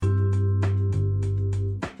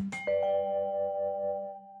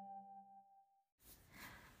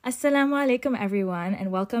Assalamu alaikum, everyone,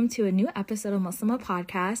 and welcome to a new episode of Muslima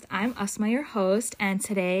Podcast. I'm Asma, your host, and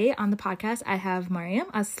today on the podcast, I have Mariam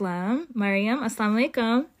Aslam. Mariam, assalamu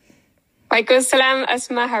alaikum. Walaikum salam,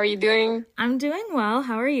 Asma. How are you doing? I'm doing well.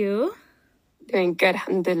 How are you? Doing good,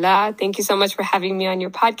 alhamdulillah. Thank you so much for having me on your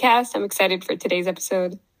podcast. I'm excited for today's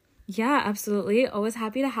episode. Yeah, absolutely. Always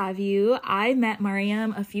happy to have you. I met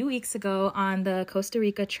Mariam a few weeks ago on the Costa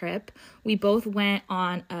Rica trip. We both went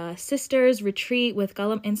on a sisters retreat with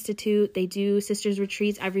Gullam Institute. They do sisters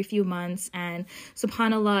retreats every few months. And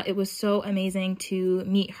subhanAllah, it was so amazing to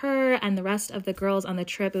meet her and the rest of the girls on the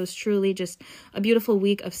trip. It was truly just a beautiful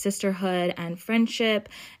week of sisterhood and friendship.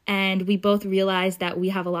 And we both realized that we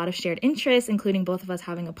have a lot of shared interests, including both of us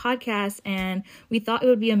having a podcast. And we thought it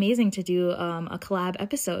would be amazing to do a collab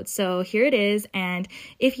episode. So here it is. And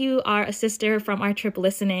if you are a sister from our trip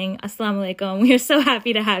listening, assalamu alaikum. We are so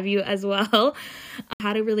happy to have you as well. I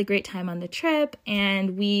had a really great time on the trip,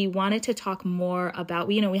 and we wanted to talk more about,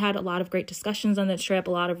 we had a lot of great discussions on the trip,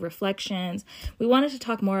 a lot of reflections. We wanted to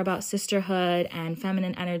talk more about sisterhood and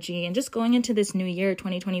feminine energy and just going into this new year,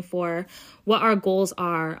 2024, what our goals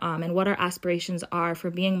are and what our aspirations are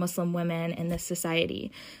for being Muslim women in this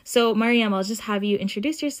society. So Mariam, I'll just have you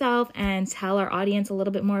introduce yourself and tell our audience a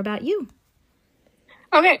little bit more about you.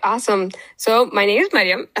 Okay, awesome. So my name is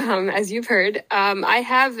Mariam, as you've heard. I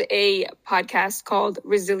have a podcast called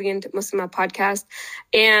Resilient Muslima Podcast,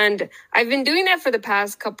 and I've been doing that for the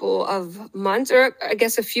past couple of months, or I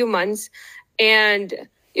guess a few months. And,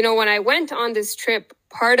 when I went on this trip,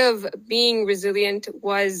 part of being resilient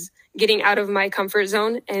was getting out of my comfort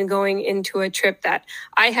zone and going into a trip that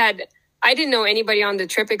I didn't know anybody on the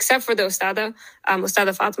trip except for the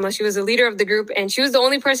Ustada Fatima. She was the leader of the group, and she was the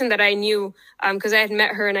only person that I knew because I had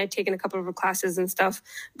met her and I'd taken a couple of her classes and stuff.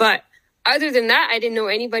 But other than that, I didn't know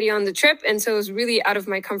anybody on the trip. And so it was really out of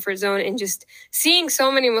my comfort zone, and just seeing so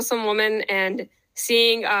many Muslim women and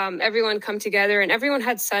seeing everyone come together, and everyone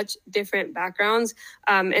had such different backgrounds.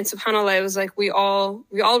 And subhanAllah, it was like we all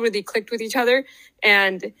really clicked with each other.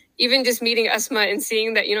 And even just meeting Asma and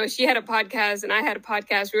seeing that, she had a podcast and I had a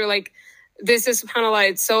podcast, we were like, this is subhanAllah,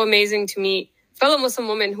 it's so amazing to meet fellow Muslim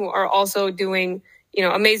women who are also doing,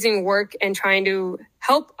 amazing work and trying to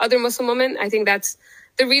help other Muslim women. I think that's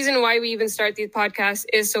the reason why we even start these podcasts,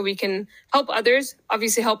 is so we can help others,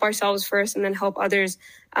 obviously help ourselves first and then help others.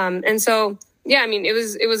 And so, yeah,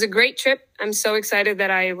 it was a great trip. I'm so excited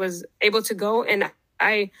that I was able to go, and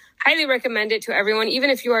I highly recommend it to everyone. Even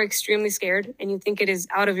if you are extremely scared and you think it is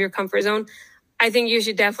out of your comfort zone, I think you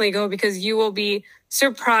should definitely go, because you will be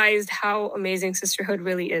surprised how amazing sisterhood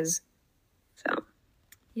really is. So.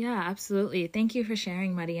 Yeah, absolutely. Thank you for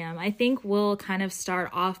sharing, Mariam. I think we'll kind of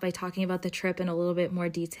start off by talking about the trip in a little bit more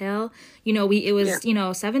detail. It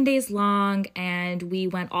was 7 days long, and we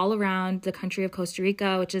went all around the country of Costa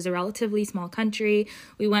Rica, which is a relatively small country.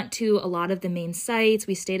 We went to a lot of the main sites.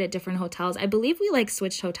 We stayed at different hotels. I believe we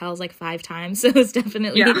switched hotels 5 times. So it was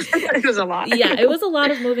definitely, it was a lot. Yeah, it was a lot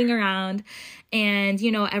of moving around. And,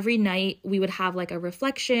 every night we would have a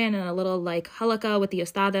reflection and a little halaqah with the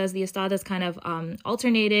ustadas. The ustadas kind of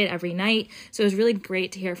alternated every night. So it was really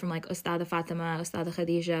great to hear from Ustada Fatima, Ustada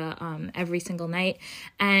Khadija every single night.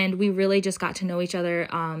 And we really just got to know each other.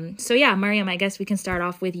 So yeah, Mariam, I guess we can start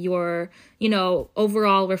off with your,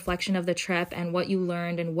 overall reflection of the trip and what you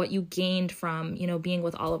learned and what you gained from, being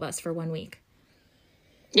with all of us for 1 week.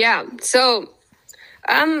 Yeah. So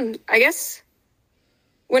I guess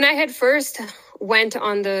when I had first went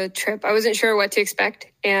on the trip, I wasn't sure what to expect.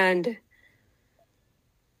 And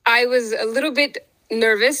I was a little bit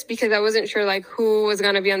nervous because I wasn't sure who was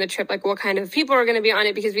going to be on the trip, what kind of people are going to be on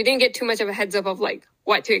it, because we didn't get too much of a heads up of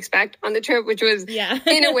what to expect on the trip, which was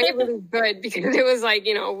in a way really good, because it was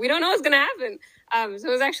we don't know what's going to happen. So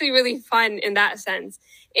it was actually really fun in that sense.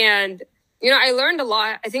 And, I learned a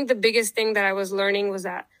lot. I think the biggest thing that I was learning was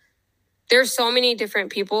that there's so many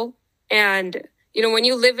different people. And when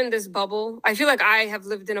you live in this bubble, I feel like I have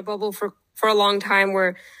lived in a bubble for a long time,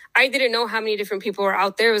 where I didn't know how many different people were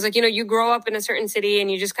out there. It was you grow up in a certain city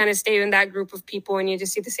and you just kind of stay in that group of people and you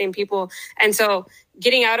just see the same people. And so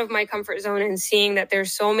getting out of my comfort zone and seeing that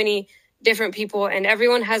there's so many different people and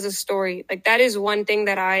everyone has a story, that is one thing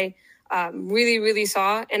that I really, really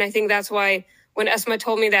saw. And I think that's why when Esma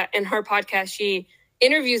told me that in her podcast, she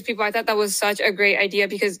interviews people, I thought that was such a great idea,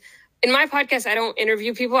 because in my podcast, I don't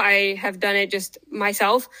interview people. I have done it just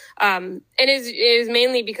myself. And it is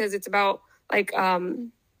mainly because it's about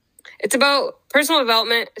personal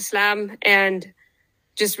development, Islam, and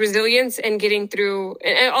just resilience and getting through,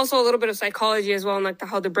 and also a little bit of psychology as well, and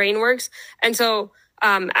how the brain works. And so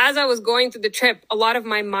as I was going through the trip, a lot of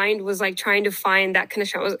my mind was trying to find that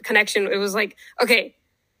connection. It was okay,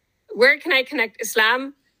 where can I connect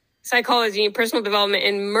Islam, psychology, personal development,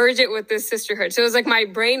 and merge it with this sisterhood? So it was like my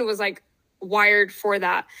brain was like wired for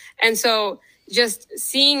that. And so just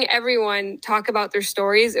seeing everyone talk about their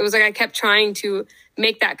stories, it was like I kept trying to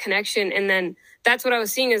make that connection. And then that's what I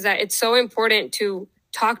was seeing, is that it's so important to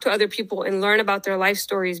talk to other people and learn about their life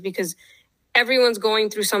stories, because everyone's going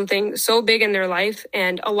through something so big in their life,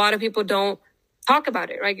 and a lot of people don't talk about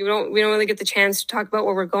it, right? We don't really get the chance to talk about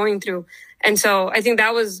what we're going through. And so I think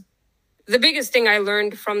that was the biggest thing I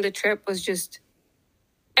learned from the trip, was just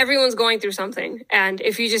everyone's going through something. And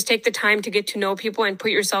if you just take the time to get to know people and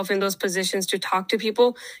put yourself in those positions to talk to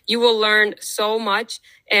people, you will learn so much.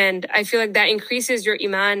 And I feel like that increases your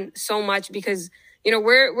iman so much, because, you know,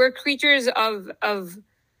 we're creatures of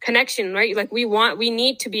connection, right? Like we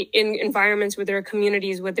need to be in environments where there are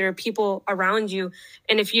communities, where there are people around you.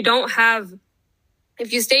 And if you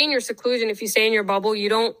stay in your seclusion, if you stay in your bubble, you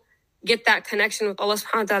don't get that connection with Allah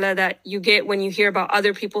subhanahu wa ta'ala that you get when you hear about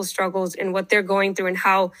other people's struggles and what they're going through and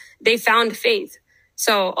how they found faith.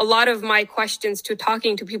 So a lot of my questions to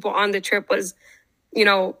talking to people on the trip was, you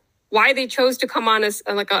know, why they chose to come on a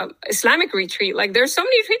Islamic retreat. Like, there's so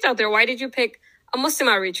many retreats out there. Why did you pick a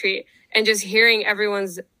Muslimah retreat? And just hearing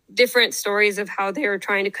everyone's different stories of how they were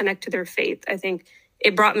trying to connect to their faith, I think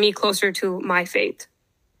it brought me closer to my faith.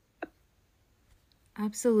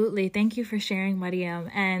 Absolutely. Thank you for sharing, Mariam.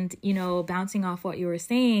 And, you know, bouncing off what you were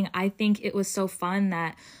saying, I think it was so fun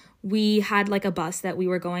that we had like a bus that we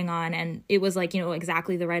were going on, and it was like, you know,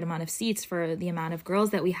 exactly the right amount of seats for the amount of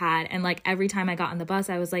girls that we had. And like every time I got on the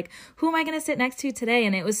bus, I was like, who am I going to sit next to today?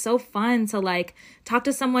 And it was so fun to like talk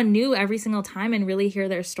to someone new every single time and really hear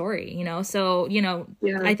their story, you know? So, you know,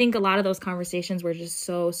 yeah. I think a lot of those conversations were just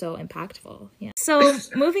so impactful. Yeah. So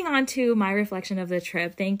moving on to my reflection of the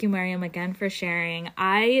trip. Thank you, Mariam, again for sharing.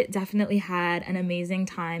 I definitely had an amazing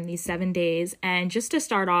time these 7 days. And just to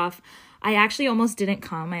start off, I actually almost didn't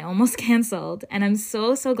come. I almost canceled, and I'm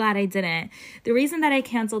so glad I didn't. The reason that I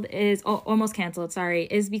almost canceled,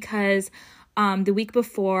 is because the week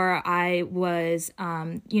before I was,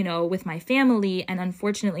 with my family, and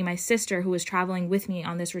unfortunately my sister, who was traveling with me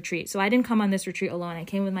on this retreat. So I didn't come on this retreat alone. I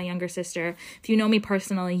came with my younger sister. If you know me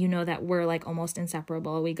personally, you know that we're like almost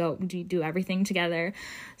inseparable. We do everything together.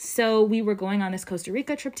 So we were going on this Costa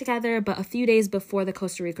Rica trip together, but a few days before the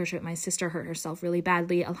Costa Rica trip, my sister hurt herself really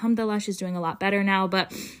badly. Alhamdulillah, she's doing a lot better now,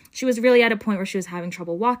 but she was really at a point where she was having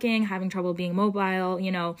trouble walking, having trouble being mobile,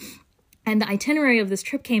 you know. And the itinerary of this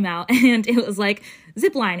trip came out, and it was like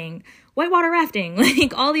zip lining, whitewater rafting,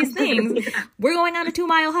 like all these things. We're going on a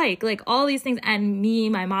 2-mile hike, like all these things. And me,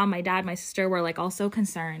 my mom, my dad, my sister were like all so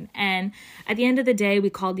concerned. And at the end of the day, we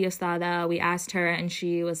called the Ustada, we asked her, and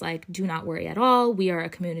she was like, do not worry at all. We are a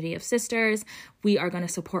community of sisters. We are going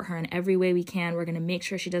to support her in every way we can. We're going to make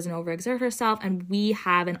sure she doesn't overexert herself. And we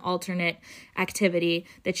have an alternate activity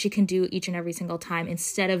that she can do each and every single time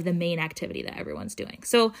instead of the main activity that everyone's doing.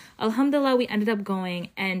 So alhamdulillah, we ended up going,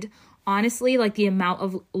 and honestly, like the amount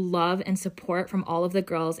of love and support from all of the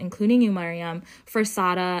girls, including you, Mariam, for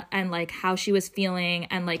Sada, and like how she was feeling,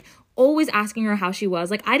 and like always asking her how she was.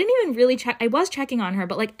 Like, I didn't even really check. I was checking on her,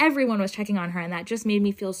 but like everyone was checking on her, and that just made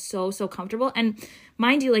me feel so comfortable. And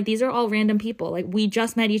mind you, like these are all random people. Like, we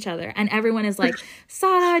just met each other, and everyone is like,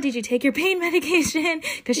 Sada, did you take your pain medication?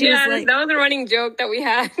 Because she was like, that was a running joke that we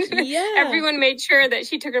had. Yeah. Everyone made sure that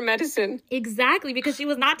she took her medicine. Exactly, because she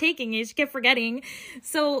was not taking it. She kept forgetting.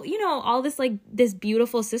 So, you know, all this like this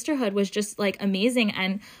beautiful sisterhood was just like amazing.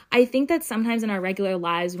 And I think that sometimes in our regular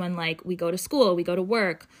lives, when like we go to school, we go to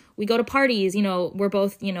work, we go to parties, you know, we're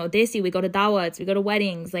both, you know, desi, we go to dawats, we go to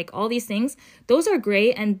weddings, like all these things, those are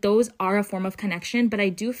great, and those are a form of connection. But I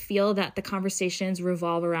do feel that the conversations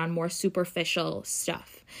revolve around more superficial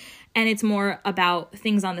stuff, and it's more about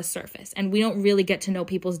things on the surface, and we don't really get to know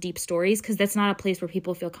people's deep stories, because that's not a place where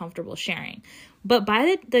people feel comfortable sharing. But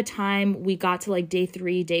by the time we got to like day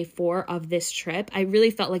 3, day 4 of this trip, I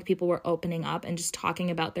really felt like people were opening up and just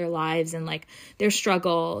talking about their lives and like their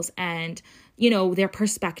struggles and, you know, their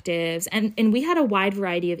perspectives. And we had a wide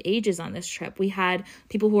variety of ages on this trip. We had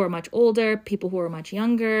people who were much older, people who were much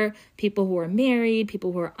younger, people who were married,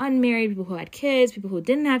 people who were unmarried, people who had kids, people who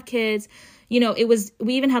didn't have kids. You know,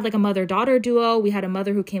 we even had like a mother-daughter duo. We had a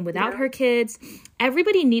mother who came without her kids.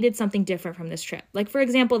 Everybody needed something different from this trip. Like, for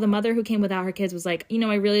example, the mother who came without her kids was like, you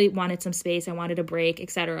know, I really wanted some space. I wanted a break,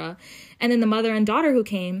 etc. And then the mother and daughter who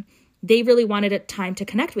came, they really wanted a time to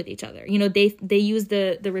connect with each other. You know, they used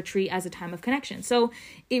the retreat as a time of connection. So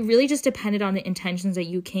it really just depended on the intentions that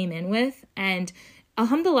you came in with. And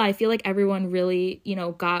alhamdulillah, I feel like everyone really, you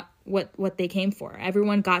know, got what they came for.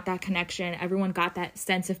 Everyone got that connection. Everyone got that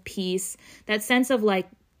sense of peace, that sense of like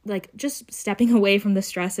like just stepping away from the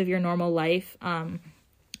stress of your normal life.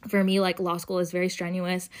 For me, like law school is very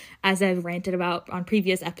strenuous, as I've ranted about on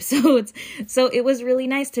previous episodes. So it was really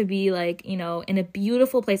nice to be like, you know, in a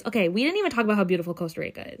beautiful place. Okay, we didn't even talk about how beautiful Costa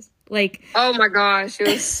Rica is. Like, oh my gosh, it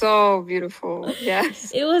was so beautiful.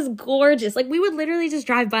 Yes. It was gorgeous. Like we would literally just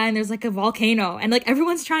drive by and there's like a volcano and like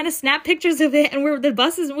everyone's trying to snap pictures of it, and the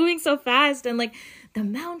bus is moving so fast, and like the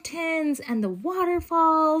mountains and the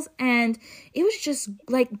waterfalls, and it was just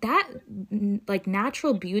like that, like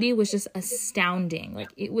natural beauty was just astounding. Like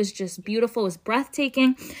it was just beautiful, it was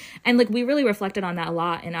breathtaking. And like we really reflected on that a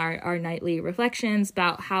lot in our nightly reflections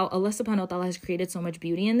about how Allah subhanahu wa ta'ala has created so much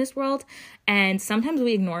beauty in this world, and sometimes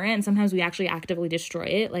we ignore it and sometimes we actually actively destroy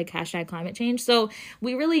it, like #climate change. So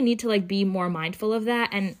we really need to like be more mindful of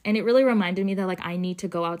that, and it really reminded me that like I need to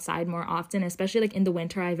go outside more often, especially like in the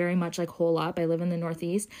winter. I very much like hole up. I live in the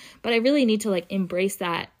Northeast, but I really need to like embrace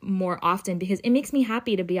that more often because it makes me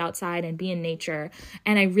happy to be outside and be in nature.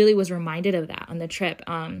 And I really was reminded of that on the trip.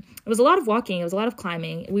 It was a lot of walking, it was a lot of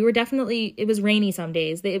climbing. We were definitely, it was rainy some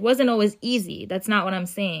days. It wasn't always easy. That's not what I'm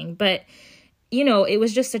saying, but you know, it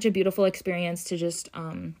was just such a beautiful experience to just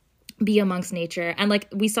be amongst nature. And like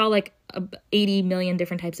we saw like 80 million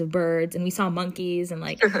different types of birds, and we saw monkeys, and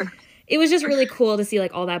like it was just really cool to see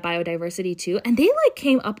like all that biodiversity too. And they like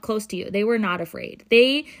came up close to you. They were not afraid.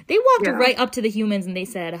 They walked right up to the humans and they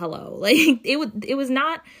said hello. Like it was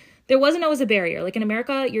not, there wasn't always a barrier. Like in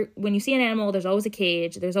America, when you see an animal, there's always a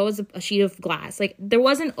cage, there's always a sheet of glass. Like there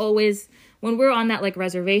wasn't always, when we're on that like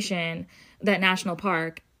reservation, that national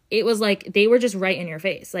park, it was like they were just right in your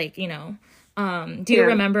face. Like, you know, do you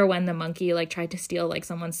remember when the monkey like tried to steal like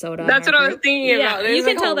someone's soda? That's what I was thinking about. You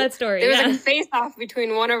can tell that story. There was like a face off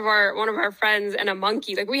between one of our friends and a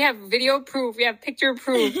monkey. Like we have video proof, we have picture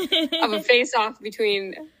proof of a face off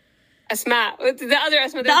between Asma, the other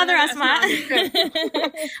Asma,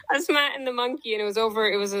 Asma and the monkey, and it was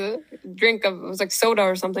a drink of, it was like soda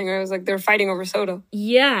or something, or it was like they were fighting over soda.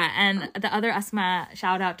 Yeah, and the other Asma,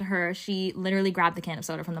 shout out to her, she literally grabbed the can of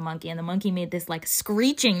soda from the monkey, and the monkey made this like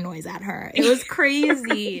screeching noise at her. It was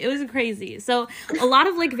crazy. It was crazy. So a lot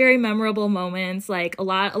of like very memorable moments, like a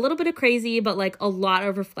little bit of crazy, but like a lot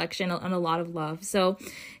of reflection and a lot of love. So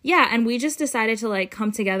yeah, and we just decided to like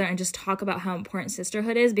come together and just talk about how important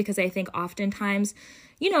sisterhood is, because I think oftentimes,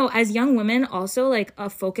 you know, as young women also like a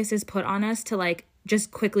focus is put on us to like just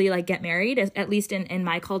quickly like get married. At least in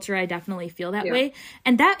my culture, I definitely feel that way.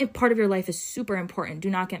 And that part of your life is super important. Do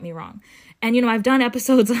not get me wrong. And, you know, I've done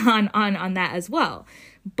episodes on that as well.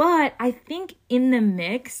 But I think in the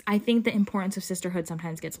mix, I think the importance of sisterhood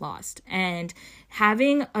sometimes gets lost. And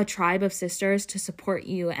having a tribe of sisters to support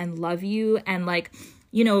you and love you and like,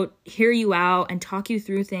 you know, hear you out and talk you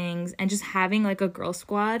through things, and just having like a girl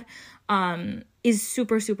squad is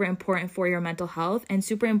super, super important for your mental health and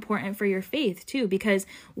super important for your faith too, because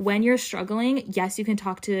when you're struggling, yes, you can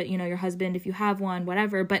talk to, you know, your husband if you have one,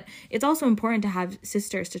 whatever, but it's also important to have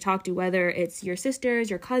sisters to talk to, whether it's your sisters,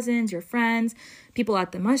 your cousins, your friends, people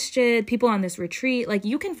at the masjid, people on this retreat. Like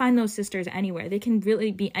you can find those sisters anywhere. They can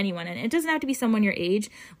really be anyone, and it doesn't have to be someone your age.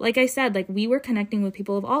 Like I said, like we were connecting with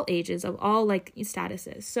people of all ages, of all like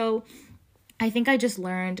statuses. So I think I just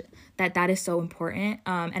learned that is so important.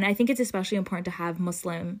 And I think it's especially important to have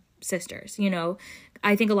Muslim sisters. You know,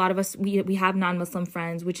 I think a lot of us, we have non-Muslim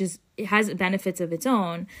friends, it has benefits of its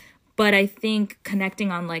own. But I think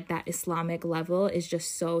connecting on like that Islamic level is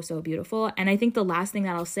just so, so beautiful. And I think the last thing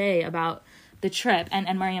that I'll say about the trip, and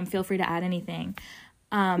Mariam, feel free to add anything,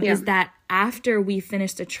 is that after we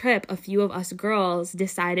finished the trip, a few of us girls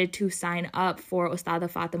decided to sign up for Ustada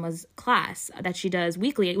Fatima's class that she does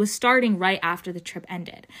weekly. It was starting right after the trip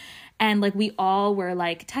ended. And like we all were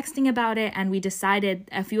like texting about it, and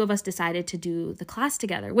a few of us decided to do the class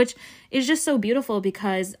together, which is just so beautiful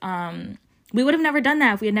because we would have never done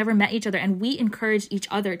that if we had never met each other. And we encouraged each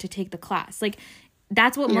other to take the class. Like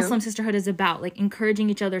that's what Muslim sisterhood is about, like encouraging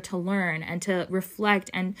each other to learn and to reflect.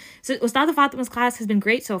 And so Ustada Fatima's class has been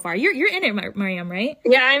great so far. You're in it, Mariam, right?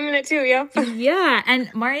 Yeah, I'm in it too. Yep. Yeah, and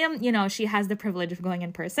Mariam, you know, she has the privilege of going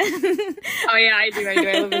in person. Oh yeah, I do. I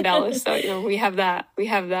live in Dallas, so you know we have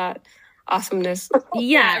that awesomeness.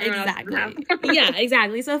 Yeah, exactly. Yeah,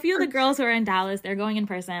 exactly. So a few of the girls who are in Dallas, they're going in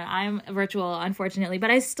person. I'm virtual, unfortunately, but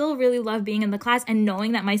I still really love being in the class and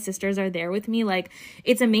knowing that my sisters are there with me. Like,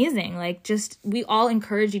 it's amazing. Like, just we all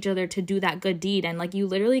encourage each other to do that good deed, and like you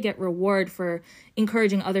literally get reward for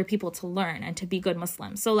encouraging other people to learn and to be good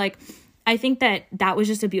Muslims. So like I think that was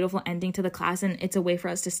just a beautiful ending to the class, and it's a way for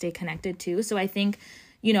us to stay connected too. So I think,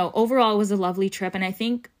 you know, overall it was a lovely trip, and I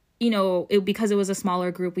think because it was a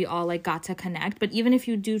smaller group, we all like got to connect. But even if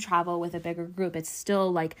you do travel with a bigger group, it's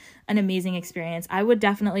still like an amazing experience. I would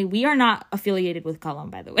definitely, we are not affiliated with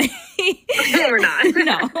Colum, by the way. We're not.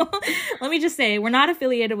 No, let me just say, we're not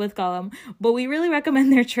affiliated with Colum, but we really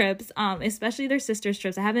recommend their trips, especially their sisters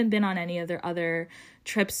trips. I haven't been on any of their other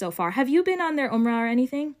trips so far. Have you been on their Umrah or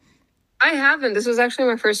anything? I haven't. This was actually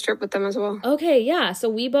my first trip with them as well. Okay, yeah. So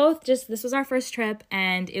we both this was our first trip,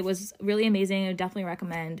 and it was really amazing. I would definitely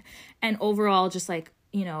recommend. And overall, just like,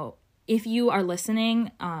 if you are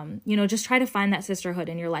listening, just try to find that sisterhood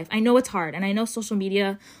in your life. I know it's hard, and I know social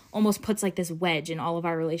media almost puts like this wedge in all of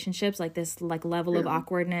our relationships, like this like level of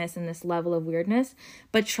awkwardness and this level of weirdness,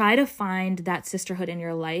 but try to find that sisterhood in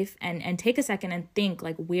your life and take a second and think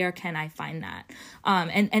like, where can I find that?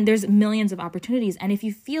 And there's millions of opportunities. And if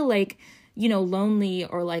you feel like, lonely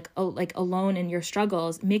or like alone in your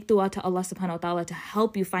struggles, make dua to Allah subhanahu wa ta'ala to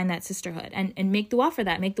help you find that sisterhood, and make dua for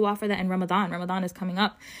that. Make dua for that in Ramadan. Ramadan is coming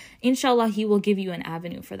up. Inshallah, he will give you an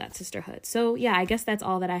avenue for that sisterhood. So yeah, I guess that's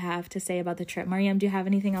all that I have to say about the trip. Mariam, do you have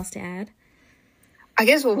anything else to add? I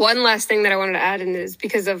guess one last thing that I wanted to add in is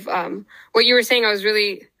because of what you were saying, I was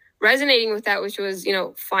really resonating with that, which was,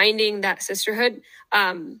 finding that sisterhood.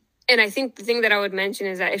 And I think the thing that I would mention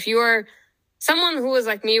is that if you are someone who was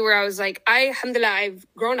like me, where I was like, alhamdulillah, I've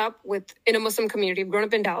grown up in a Muslim community. I've grown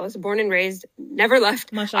up in Dallas, born and raised, never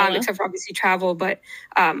left, except for obviously travel. But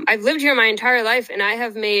I've lived here my entire life, and I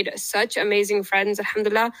have made such amazing friends,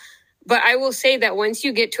 alhamdulillah. But I will say that once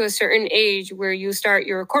you get to a certain age where you start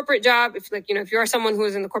your corporate job, if you are someone who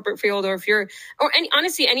is in the corporate field, or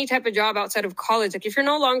honestly, any type of job outside of college, like if you're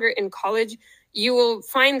no longer in college, you will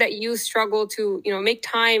find that you struggle to, make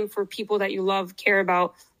time for people that you love, care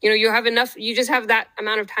about. You have enough, you just have that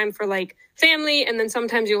amount of time for like family, and then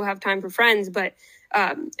sometimes you'll have time for friends. But,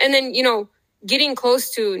 and then, getting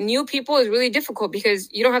close to new people is really difficult because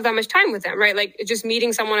you don't have that much time with them, right? Like just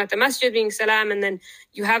meeting someone at the masjid, being salam, and then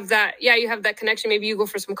you have that connection. Maybe you go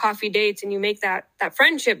for some coffee dates and you make that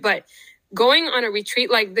friendship. But going on a retreat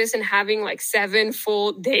like this and having like 7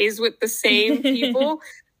 full days with the same people,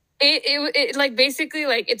 it like basically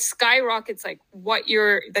like it skyrockets like what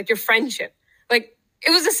your friendship. Like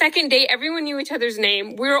it was the second day, everyone knew each other's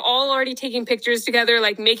name. We were all already taking pictures together,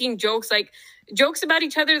 like making jokes about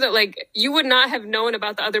each other that like you would not have known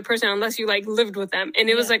about the other person unless you like lived with them. And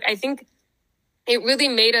it was like, I think it really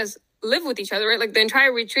made us live with each other, right? Like the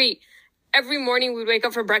entire retreat, every morning we'd wake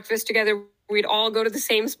up for breakfast together. We'd all go to the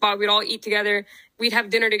same spot. We'd all eat together. We'd have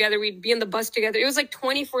dinner together. We'd be in the bus together. It was like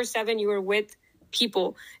 24/7 you were with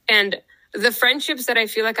people. And the friendships that I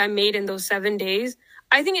feel like I made in those 7 days,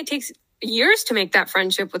 I think it takes years to make that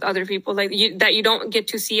friendship with other people that you don't get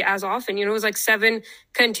to see as often. It was like 7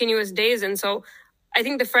 continuous days. And so I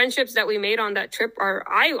think the friendships that we made on that trip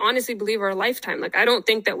I honestly believe are a lifetime. Like, I don't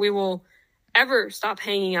think that we will ever stop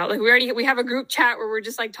hanging out. Like we have a group chat where we're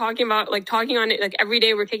just like talking on it. Like every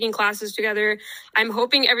day we're taking classes together. I'm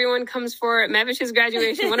hoping everyone comes for Mavish's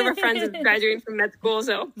graduation. One of our friends is graduating from med school.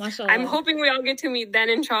 So Mashallah. I'm hoping we all get to meet then,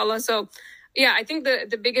 inshallah. So yeah, I think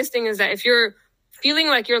the biggest thing is that if you're feeling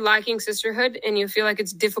like you're lacking sisterhood and you feel like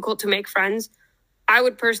it's difficult to make friends, I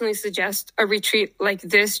would personally suggest a retreat like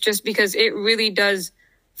this, just because it really does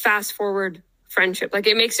fast forward friendship. Like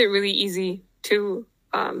it makes it really easy to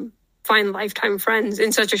find lifetime friends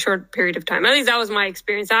in such a short period of time. At least that was my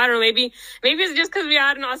experience. I don't know, maybe it's just because we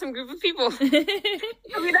had an awesome group of people.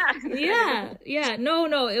 Yeah.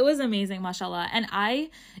 No, it was amazing, mashallah. And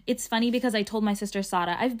it's funny because I told my sister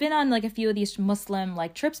Sada, I've been on like a few of these Muslim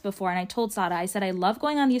like trips before, and I told Sada, I said, I love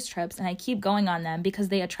going on these trips and I keep going on them because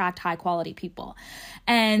they attract high quality people.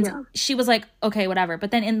 And she was like, okay, whatever. But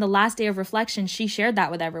then in the last day of reflection, she shared that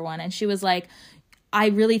with everyone, and she was like, I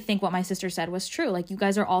really think what my sister said was true. Like, you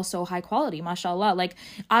guys are all so high quality, mashallah. Like,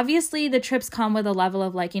 obviously the trips come with a level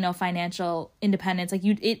of like, financial independence. Like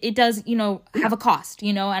it does, have a cost,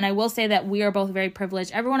 and I will say that we are both very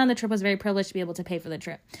privileged. Everyone on the trip was very privileged to be able to pay for the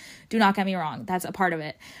trip. Do not get me wrong. That's a part of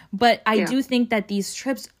it. But I do think that these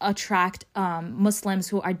trips attract Muslims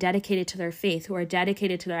who are dedicated to their faith, who are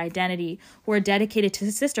dedicated to their identity, who are dedicated to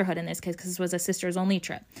sisterhood in this case, because this was a sisters only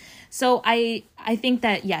trip. So I think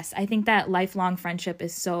that, yes, I think that lifelong friendship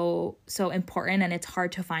is so important, and it's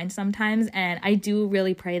hard to find sometimes. And I do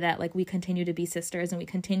really pray that like we continue to be sisters and we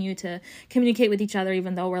continue to communicate with each other,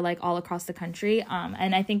 even though we're like all across the country.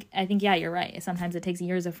 And I think yeah, you're right. Sometimes it takes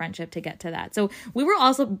years of friendship to get to that. So we were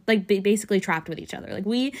also like basically trapped with each other. Like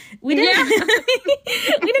we didn't we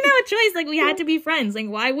didn't have a choice. Like we had to be friends. Like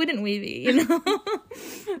why wouldn't we be?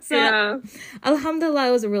 So alhamdulillah,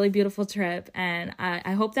 it was a really beautiful trip, and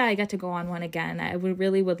I hope that I get to go on one again. I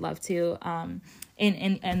would love to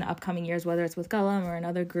in the upcoming years, whether it's with Galam or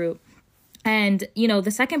another group. And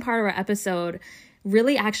the second part of our episode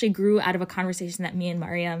really actually grew out of a conversation that me and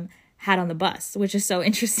Mariam had on the bus, which is so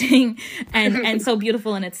interesting and so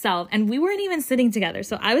beautiful in itself. And we weren't even sitting together.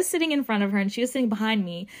 So I was sitting in front of her and she was sitting behind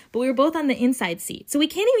me, but we were both on the inside seat. So we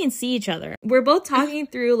can't even see each other. We're both talking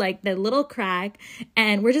through like the little crack,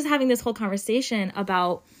 and we're just having this whole conversation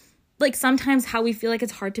about like sometimes how we feel like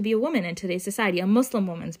it's hard to be a woman in today's society, a Muslim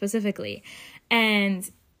woman specifically. And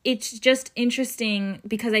it's just interesting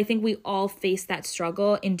because I think we all face that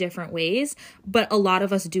struggle in different ways, but a lot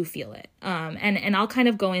of us do feel it. And I'll kind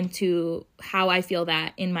of go into how I feel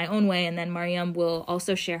that in my own way, and then Mariam will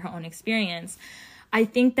also share her own experience. I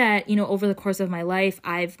think that, over the course of my life,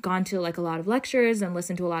 I've gone to like a lot of lectures and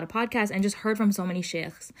listened to a lot of podcasts and just heard from so many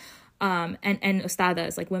sheikhs and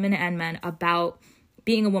ustadas, like women and men, about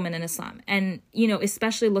being a woman in Islam. And,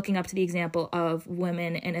 especially looking up to the example of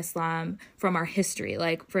women in Islam from our history,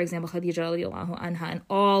 like, for example, Khadija radiallahu anha and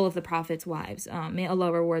all of the Prophet's wives. May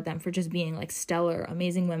Allah reward them for just being like stellar,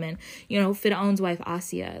 amazing women. Fir'aun's wife,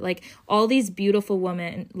 Asiya, like all these beautiful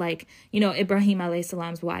women, like, Ibrahim alayhi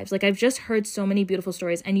salam's wives. Like, I've just heard so many beautiful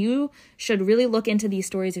stories, and you should really look into these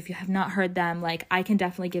stories if you have not heard them. Like, I can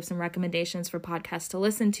definitely give some recommendations for podcasts to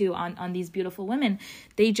listen to on these beautiful women.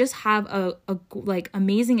 They just have a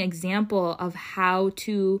amazing example of how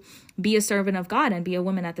to be a servant of God and be a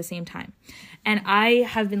woman at the same time. And I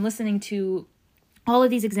have been listening to all of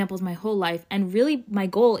these examples my whole life, and really my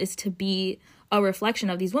goal is to be a reflection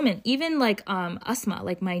of these women. Even like Asma,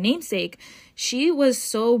 like my namesake, she was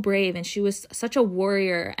so brave and she was such a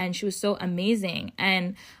warrior and she was so amazing,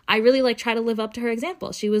 and I really like try to live up to her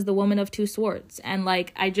example. She was the woman of two swords, and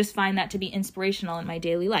like I just find that to be inspirational in my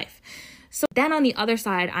daily life. So then on the other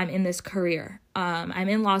side, I'm in this career. I'm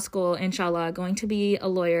in law school, inshallah, going to be a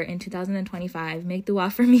lawyer in 2025. Make dua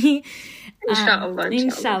for me.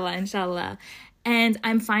 Inshallah. And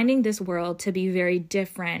I'm finding this world to be very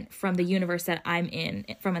different from the universe that I'm in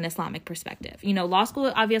from an Islamic perspective. Law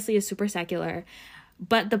school obviously is super secular,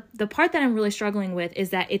 but the part that I'm really struggling with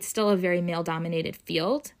is that it's still a very male-dominated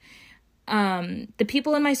field. The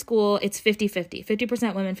people in my school, it's 50-50,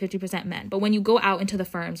 50% women, 50% men. But when you go out into the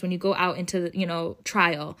firms, when you go out into,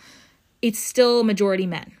 trial, it's still majority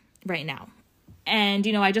men right now. And,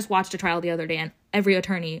 I just watched a trial the other day and every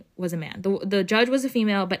attorney was a man. The judge was a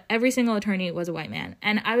female, but every single attorney was a white man.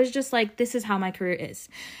 And I was just like, this is how my career is.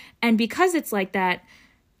 And because it's like that,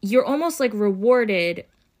 you're almost like rewarded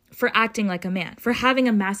for acting like a man, for having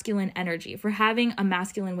a masculine energy, for having a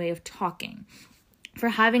masculine way of talking, for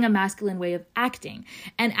having a masculine way of acting.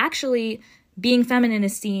 And actually being feminine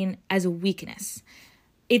is seen as a weakness.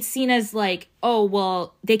 It's seen as like, oh,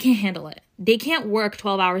 well, they can't handle it. They can't work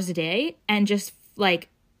 12 hours a day and just like,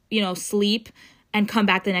 sleep and come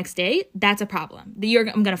back the next day. That's a problem.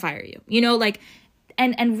 I'm going to fire you,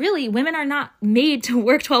 and really women are not made to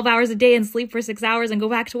work 12 hours a day and sleep for 6 hours and go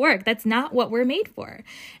back to work. That's not what we're made for.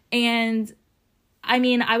 And I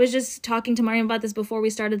mean, I was just talking to Mariam about this before we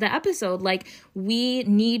started the episode. Like, we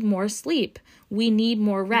need more sleep. We need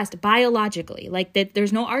more rest biologically. Like,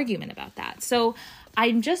 there's no argument about that. So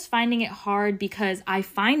I'm just finding it hard because I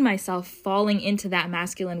find myself falling into that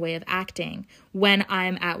masculine way of acting when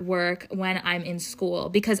I'm at work, when I'm in school,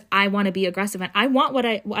 because I want to be aggressive and I want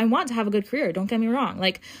I want to have a good career. Don't get me wrong.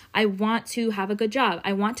 Like, I want to have a good job.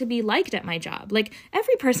 I want to be liked at my job. Like,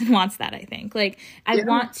 every person wants that, I think. Like, I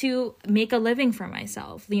want to make a living for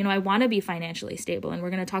myself. I want to be financially stable, and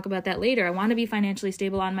we're going to talk about that later. I want to be financially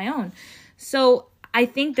stable on my own. So I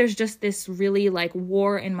think there's just this really like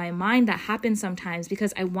war in my mind that happens sometimes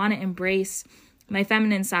because I want to embrace my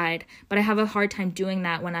feminine side, but I have a hard time doing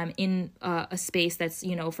that when I'm in a space that's,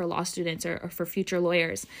 for law students or for future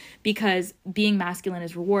lawyers, because being masculine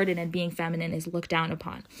is rewarded and being feminine is looked down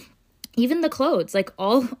upon. Even the clothes, like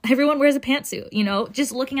everyone wears a pantsuit,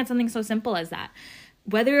 just looking at something so simple as that.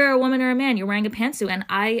 Whether you're a woman or a man, you're wearing a pantsuit, and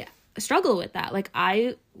I struggle with that. Like,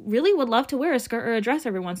 I really would love to wear a skirt or a dress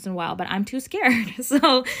every once in a while, but I'm too scared.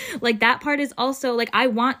 So like that part is also like, I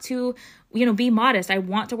want to, be modest. I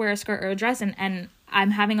want to wear a skirt or a dress, and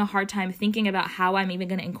I'm having a hard time thinking about how I'm even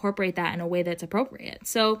going to incorporate that in a way that's appropriate.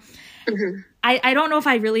 So I don't know if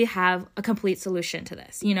I really have a complete solution to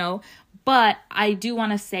this, but I do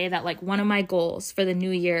want to say that like one of my goals for the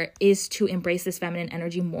new year is to embrace this feminine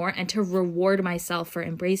energy more and to reward myself for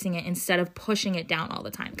embracing it instead of pushing it down all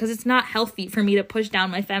the time, because it's not healthy for me to push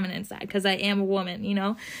down my feminine side because I am a woman,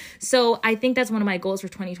 So I think that's one of my goals for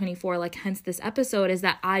 2024, like hence this episode, is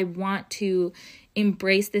that I want to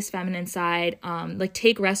embrace this feminine side, like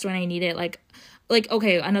take rest when I need it. Like,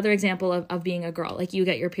 okay, another example of being a girl, like you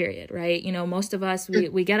get your period, right? You know, most of us,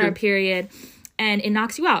 we get our period and it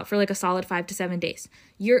knocks you out for like a solid 5 to 7 days.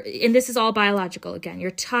 And this is all biological. Again,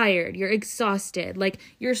 you're tired, you're exhausted, like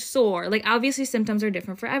you're sore. Like obviously symptoms are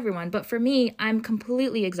different for everyone, but for me, I'm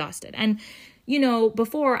completely exhausted. And you know,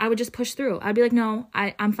 before I would just push through. I'd be like, no,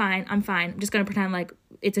 I'm fine. I'm just going to pretend like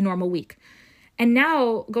it's a normal week. And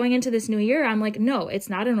now going into this new year, I'm like, no, it's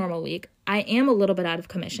not a normal week. I am a little bit out of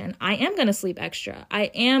commission. I am going to sleep extra.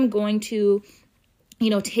 I am going to, you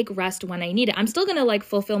know, take rest when I need it. I'm still going to like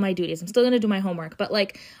fulfill my duties. I'm still going to do my homework, but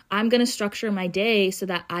like, I'm going to structure my day so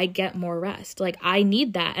that I get more rest. Like I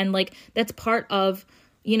need that. And like, that's part of,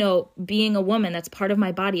 you know, being a woman. That's part of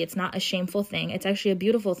my body. It's not a shameful thing. It's actually a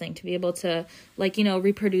beautiful thing to be able to like, you know,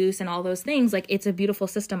 reproduce and all those things. Like it's a beautiful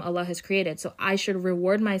system Allah has created. So I should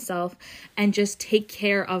reward myself and just take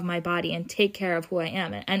care of my body and take care of who I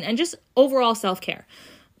am and just overall self-care.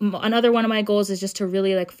 Another one of my goals is just to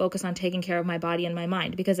really like focus on taking care of my body and my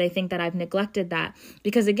mind, because I think that I've neglected that,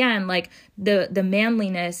 because again, like the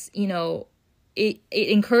manliness, you know, it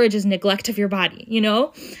encourages neglect of your body, you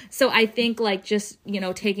know? So I think like just, you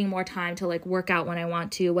know, taking more time to like work out when I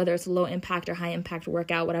want to, whether it's a low impact or high impact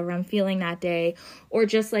workout, whatever I'm feeling that day, or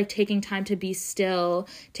just like taking time to be still,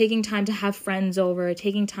 taking time to have friends over,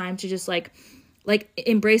 taking time to just like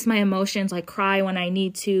embrace my emotions, like cry when I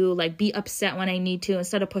need to, like be upset when I need to,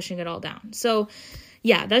 instead of pushing it all down. So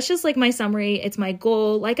yeah, that's just like my summary. It's my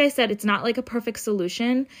goal. Like I said, it's not like a perfect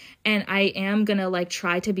solution. And I am going to like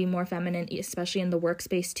try to be more feminine, especially in the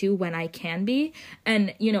workspace too, when I can be,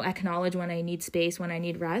 and, you know, acknowledge when I need space, when I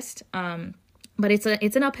need rest. But it's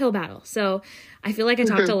an uphill battle. So I feel like I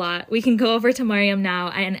talked a lot. We can go over to Mariam now.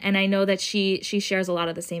 And I know that she shares a lot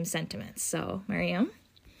of the same sentiments. So Mariam.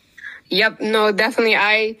 Yep. No, definitely.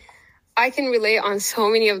 I can relate on so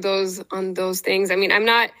many of those things. I mean, I'm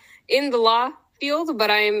not in the law field, but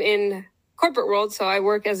I'm in corporate world. So I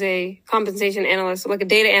work as a compensation analyst, like a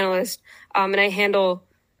data analyst. And I handle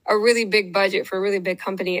a really big budget for a really big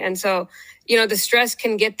company. And so, you know, the stress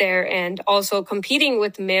can get there, and also competing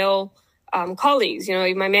with male colleagues. You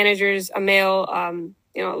know, my manager's a male,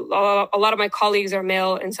 you know, a lot of my colleagues are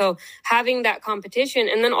male. And so having that competition,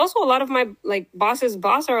 and then also a lot of my like boss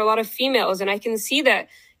are a lot of females. And I can see that,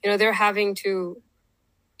 you know, they're having to,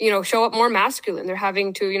 you know, show up more masculine. They're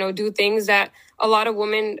having to, you know, do things that a lot of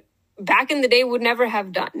women back in the day would never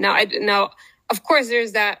have done. Now, of course,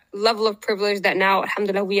 there's that level of privilege that now,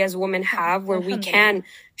 alhamdulillah, we as women have, where we can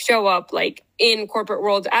show up like in corporate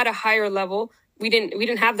worlds at a higher level. We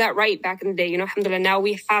didn't have that right back in the day, you know, alhamdulillah, now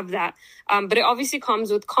we have that. But it obviously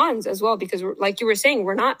comes with cons as well, because like you were saying,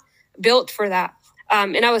 we're not built for that.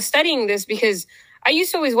 And I was studying this because I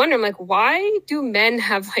used to always wonder, I'm like, why do men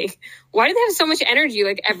have why do they have so much energy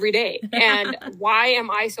like every day? And why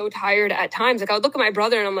am I so tired at times? Like I would look at my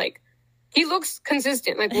brother and I'm like, he looks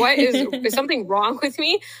consistent. Like what is something wrong with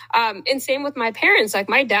me? And same with my parents. Like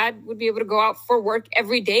my dad would be able to go out for work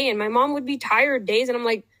every day, and my mom would be tired days. And I'm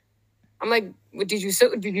like, did you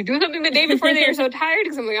do something the day before that you're so tired?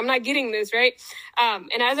 Because I'm like, I'm not getting this, right?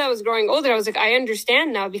 And as I was growing older, I was like, I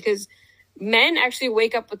understand now, because men actually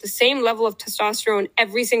wake up with the same level of testosterone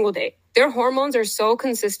every single day. Their hormones are so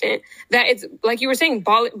consistent that it's, like you were saying,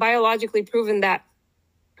 biologically proven that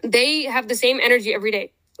they have the same energy every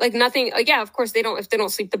day. Like nothing, like, yeah, of course if they don't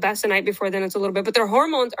sleep the best the night before, then it's a little bit, but their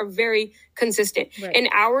hormones are very consistent. Right. And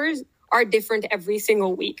ours are different every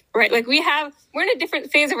single week, right? Like we're in a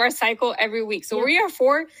different phase of our cycle every week. So we are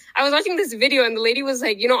I was watching this video and the lady was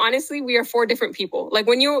like, you know, honestly, we are 4 different people. Like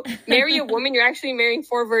when you marry a woman, you're actually marrying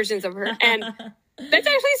 4 versions of her. And that's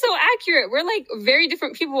actually so accurate. We're like very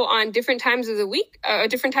different people on different times of the week,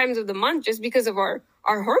 different times of the month, just because of our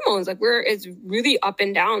hormones. Like it's really up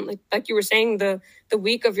and down. Like you were saying, the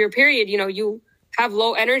week of your period, you know, you have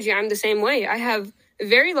low energy. I'm the same way. I have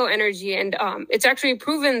very low energy, and it's actually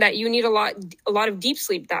proven that you need a lot of deep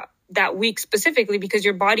sleep that week specifically, because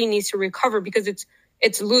your body needs to recover, because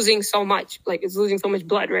it's losing so much, like it's losing so much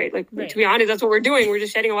blood, right? Like right. To be honest, that's what we're doing. We're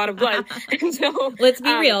just shedding a lot of blood. And so let's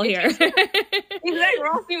be real here. Exactly, we're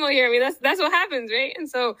all female here. I mean, that's what happens, right? And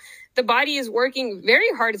so the body is working very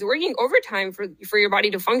hard. It's working overtime for your body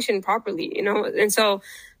to function properly, you know. And so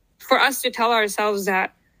for us to tell ourselves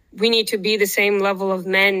that we need to be the same level of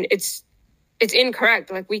men, it's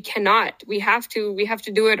incorrect. Like we cannot. We have to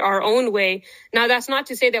do it our own way. Now, that's not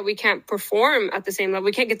to say that we can't perform at the same level.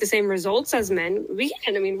 We can't get the same results as men. We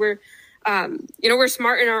can. I mean, we're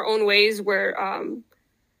smart in our own ways. We're,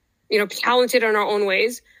 talented in our own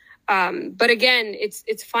ways. But again,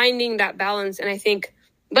 it's finding that balance. And I think,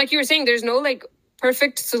 like you were saying, there's no like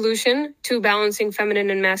perfect solution to balancing feminine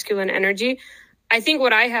and masculine energy. I think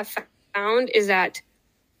what I have found is that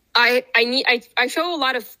I show a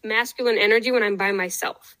lot of masculine energy when I'm by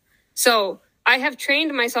myself. So I have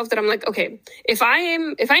trained myself that I'm like, okay, if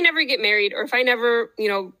I never get married, or if I never,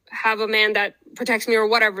 have a man that protects me or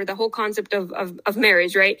whatever, the whole concept of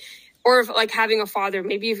marriage, right? Or if like having a father,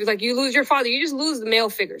 maybe if like you lose your father, you just lose the male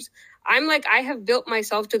figures. I'm like, I have built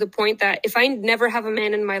myself to the point that if I never have a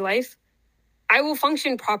man in my life, I will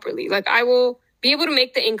function properly. Like I will be able to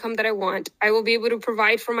make the income that I want. I will be able to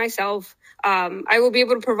provide for myself. I will be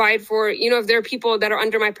able to provide for, if there are people that are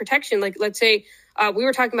under my protection, like let's say, we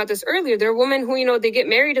were talking about this earlier. There are women who, they get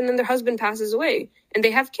married and then their husband passes away and they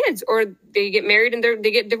have kids, or they get married and they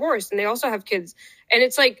get divorced and they also have kids. And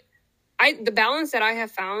it's like, the balance that I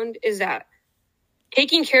have found is that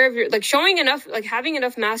taking care of showing enough, like having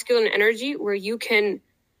enough masculine energy where you can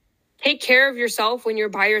take care of yourself when you're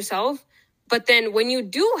by yourself. But then when you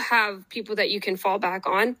do have people that you can fall back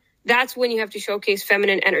on, that's when you have to showcase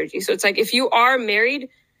feminine energy. So it's like, if you are married,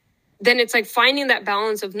 then it's like finding that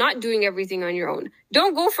balance of not doing everything on your own.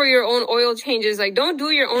 Don't go for your own oil changes. Like, don't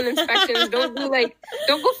do your own inspections. Don't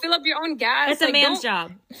go fill up your own gas. It's a man's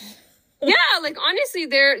job. Yeah. Like, honestly,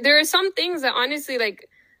 there are some things that honestly, like,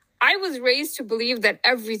 I was raised to believe that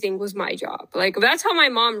everything was my job. Like, that's how my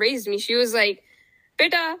mom raised me. She was like,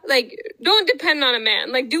 Beta, like, don't depend on a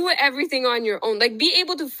man. Like, do everything on your own. Like, be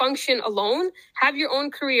able to function alone, have your own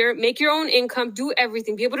career, make your own income, do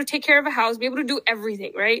everything, be able to take care of a house, be able to do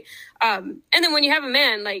everything, right? And then when you have a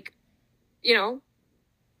man, like,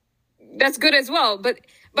 that's good as well. But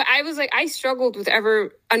I was like, I struggled with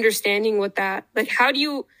ever understanding what that, like, how do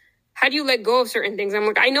you let go of certain things? I'm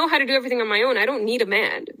like, I know how to do everything on my own. I don't need a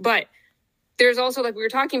man. But there's also, like we were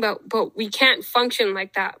talking about, but we can't function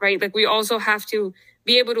like that, right? Like, we also have to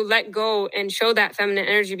be able to let go and show that feminine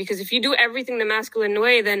energy, because if you do everything the masculine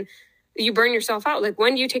way, then you burn yourself out. Like,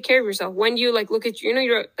 when do you take care of yourself? When do you like look at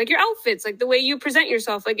your outfits, like the way you present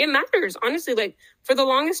yourself? Like, it matters, honestly. Like, for the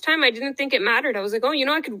longest time, I didn't think it mattered. I was like, oh,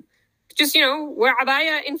 I could just, wear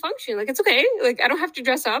abaya in function. Like, it's okay. Like, I don't have to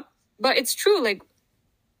dress up. But it's true. Like,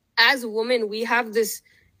 as a woman, we have this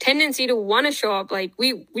tendency to want to show up. Like,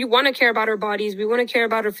 we want to care about our bodies. We want to care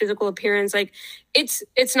about our physical appearance. Like,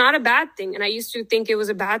 it's not a bad thing. And I used to think it was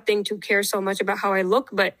a bad thing to care so much about how I look.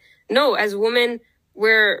 But no, as women,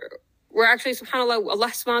 we're actually, subhanAllah, Allah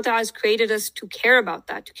subhanahu wa ta'ala has created us to care about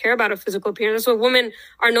that, to care about our physical appearance. That's why women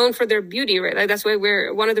are known for their beauty, right? Like, that's why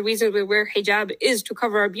one of the reasons we wear hijab is to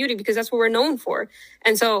cover our beauty, because that's what we're known for.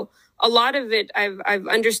 And so a lot of it, I've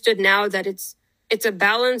understood now that it's a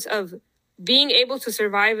balance of being able to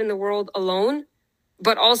survive in the world alone,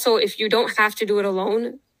 but also, if you don't have to do it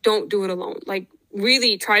alone, don't do it alone. Like,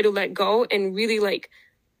 really try to let go and really, like,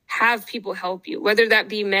 have people help you, whether that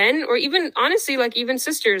be men or even, honestly, like, even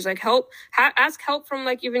sisters. Like, ask help from,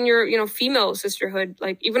 like, even your, female sisterhood.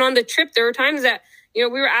 Like, even on the trip, there were times that, we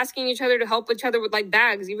were asking each other to help each other with, like,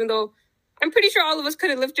 bags, even though I'm pretty sure all of us could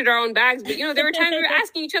have lifted our own bags. But, there were times we were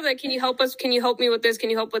asking each other, can you help us? Can you help me with this? Can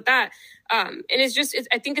you help with that? And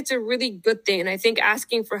I think it's a really good thing. And I think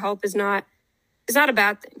asking for help it's not a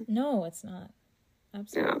bad thing. No, it's not.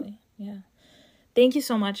 Absolutely. Yeah. Thank you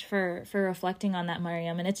so much for reflecting on that,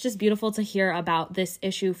 Mariam. And it's just beautiful to hear about this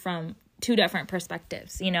issue from two different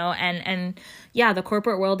perspectives, and yeah, the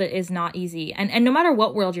corporate world is not easy. And no matter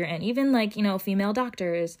what world you're in, even like, female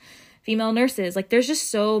doctors, female nurses, like, there's just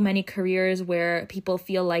so many careers where people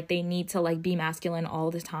feel like they need to, like, be masculine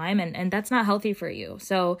all the time, and that's not healthy for you.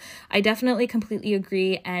 So I definitely completely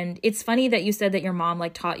agree. And it's funny that you said that your mom,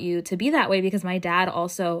 like, taught you to be that way, because my dad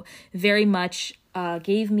also very much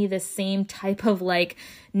gave me the same type of, like,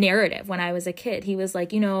 narrative when I was a kid. He was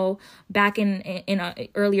like, back in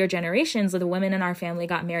earlier generations, the women in our family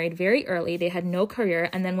got married very early. They had no career.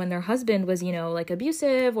 And then when their husband was, like,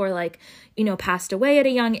 abusive or, like, passed away at a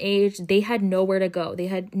young age, they had nowhere to go. They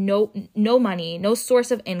had no money, no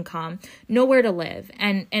source of income, nowhere to live.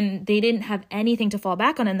 And they didn't have anything to fall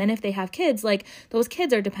back on. And then if they have kids, like, those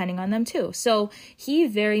kids are depending on them too. So he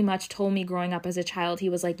very much told me growing up as a child, he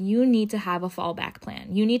was like, you need to have a fallback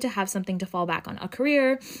plan. You need to have something to fall back on, a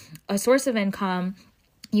career, a source of income.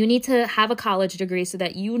 You need to have a college degree so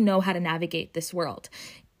that you know how to navigate this world.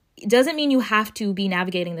 it doesn't mean you have to be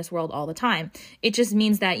navigating this world all the time. It just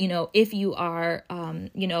means that, if you are,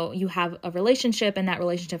 you have a relationship and that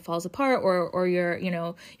relationship falls apart, or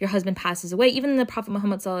your husband passes away. Even in the Prophet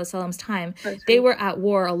Muhammad Sallallahu Alaihi Wasallam's time, they were at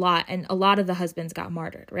war a lot, and a lot of the husbands got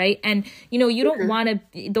martyred, right? And, you don't want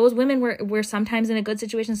to, those women were sometimes in a good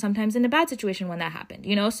situation, sometimes in a bad situation when that happened,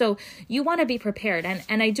 so you want to be prepared.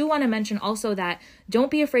 And I do want to mention also that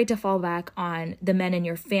don't be afraid to fall back on the men in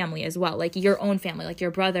your family as well, like your own family, like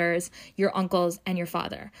your brothers, your uncles, and your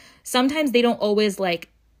father. Sometimes they don't always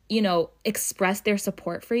express their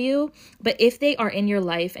support for you, but if they are in your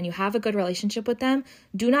life and you have a good relationship with them,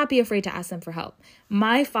 do not be afraid to ask them for help.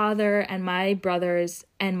 My father and my brothers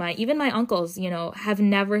and even my uncles, have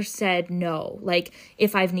never said no, like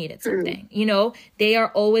if I've needed something, they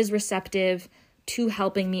are always receptive to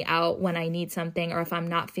helping me out when I need something, or if I'm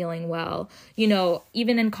not feeling well.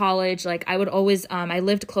 Even in college, like I would always, I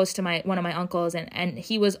lived close to one of my uncles, and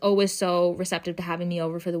he was always so receptive to having me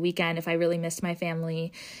over for the weekend if I really missed my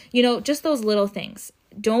family. Just those little things.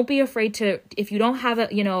 Don't be afraid to, if you don't have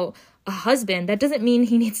a husband, that doesn't mean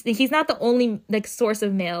he's not the only source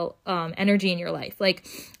of male energy in your life. Like,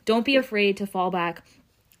 don't be afraid to fall back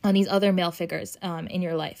on these other male figures in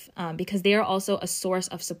your life, because they are also a source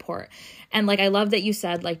of support. And I love that you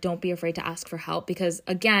said, don't be afraid to ask for help, because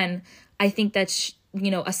again, I think that's,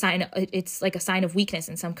 it's like a sign of weakness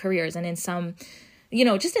in some careers, and in some,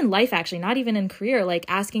 just in life, actually, not even in career,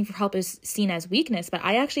 asking for help is seen as weakness, but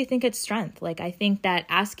I actually think it's strength. I think that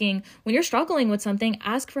asking, when you're struggling with something,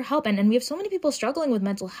 ask for help. And we have so many people struggling with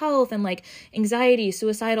mental health and anxiety,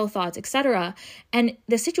 suicidal thoughts, etc. And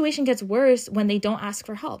the situation gets worse when they don't ask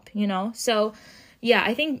for help, So yeah,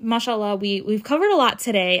 I think, mashallah, we've covered a lot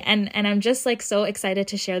today, and I'm just so excited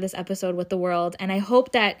to share this episode with the world. And I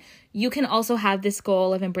hope that you can also have this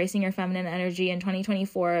goal of embracing your feminine energy in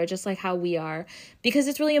 2024, just like how we are, because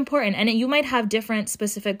it's really important. And you might have different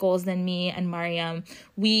specific goals than me and Mariam.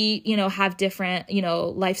 We, have different,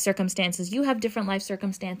 life circumstances. You have different life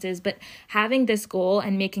circumstances, but having this goal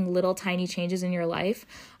and making little tiny changes in your life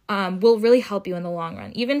will really help you in the long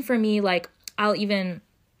run. Even for me, I'll even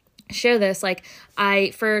share this,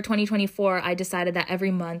 for 2024, I decided that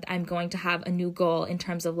every month I'm going to have a new goal in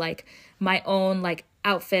terms of my own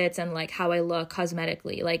outfits and how I look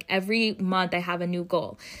cosmetically. Every month I have a new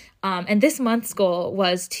goal. And this month's goal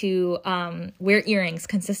was to wear earrings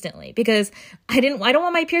consistently, because I don't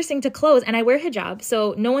want my piercing to close, and I wear hijab,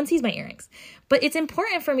 so no one sees my earrings. But it's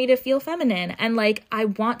important for me to feel feminine, and I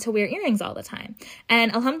want to wear earrings all the time.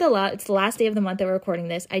 And alhamdulillah, it's the last day of the month that we're recording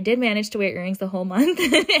this. I did manage to wear earrings the whole month.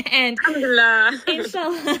 And alhamdulillah.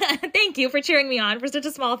 Inshallah, thank you for cheering me on for such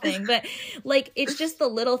a small thing. But it's just the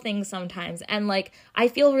little things sometimes. And I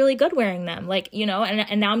feel really good wearing them,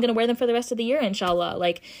 and now I'm going to wear them for the rest of the year, inshallah.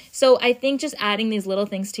 So I think just adding these little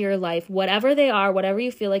things to your life, whatever they are, whatever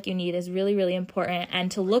you feel like you need, is really, really important. And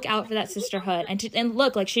to look out for that sisterhood, and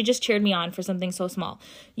look, she just cheered me on for something so small.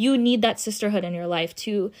 You need that sisterhood in your life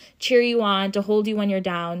to cheer you on, to hold you when you're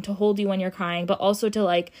down, to hold you when you're crying, but also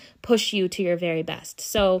to push you to your very best.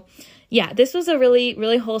 So yeah, this was a really,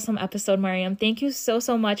 really wholesome episode, Mariam. Thank you so,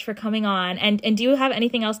 so much for coming on. And do you have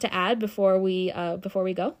anything else to add before we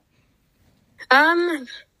go?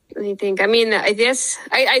 Let me think. I mean, I guess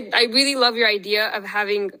I really love your idea of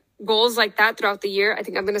having goals like that throughout the year. I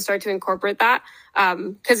think I'm going to start to incorporate that,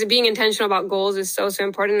 because being intentional about goals is so, so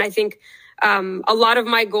important. I think a lot of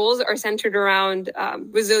my goals are centered around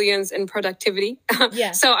resilience and productivity.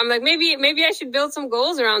 Yeah. So I'm maybe I should build some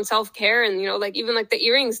goals around self-care, and even the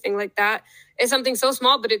earrings thing, that is something so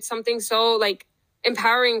small, but it's something so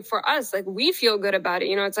empowering for us. We feel good about it.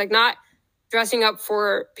 It's not dressing up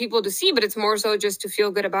for people to see, but it's more so just to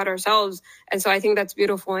feel good about ourselves. And so I think that's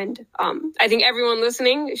beautiful. And I think everyone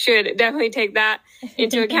listening should definitely take that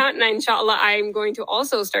into account. And inshallah, I'm going to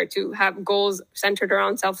also start to have goals centered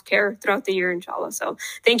around self-care throughout the year, inshallah. So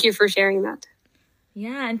thank you for sharing that.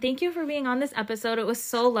 Yeah, and thank you for being on this episode. It was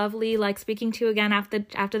so lovely, speaking to you again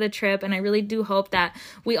after the trip, and I really do hope that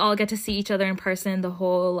we all get to see each other in person, the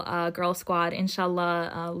whole girl squad,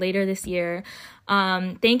 inshallah, later this year.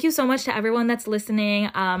 Thank you so much to everyone that's listening.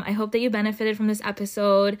 I hope that you benefited from this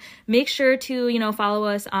episode. Make sure to, follow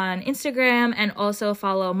us on Instagram, and also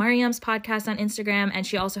follow Mariam's podcast on Instagram. And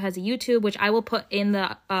she also has a YouTube, which I will put in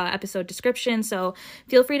the episode description. So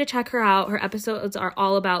feel free to check her out. Her episodes are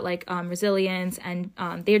all about resilience, and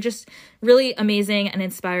they're just really amazing and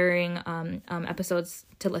inspiring episodes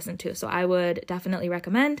to listen to. So I would definitely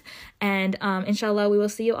recommend. And inshallah, we will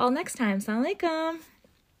see you all next time. Assalamu alaikum.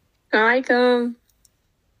 Alaikum.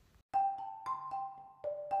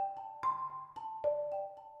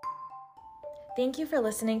 Thank you for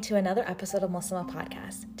listening to another episode of Muslima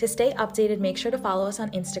Podcast. To stay updated, make sure to follow us on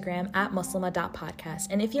Instagram at muslima.podcast.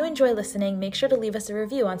 And if you enjoy listening, make sure to leave us a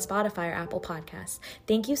review on Spotify or Apple Podcasts.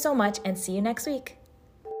 Thank you so much and see you next week.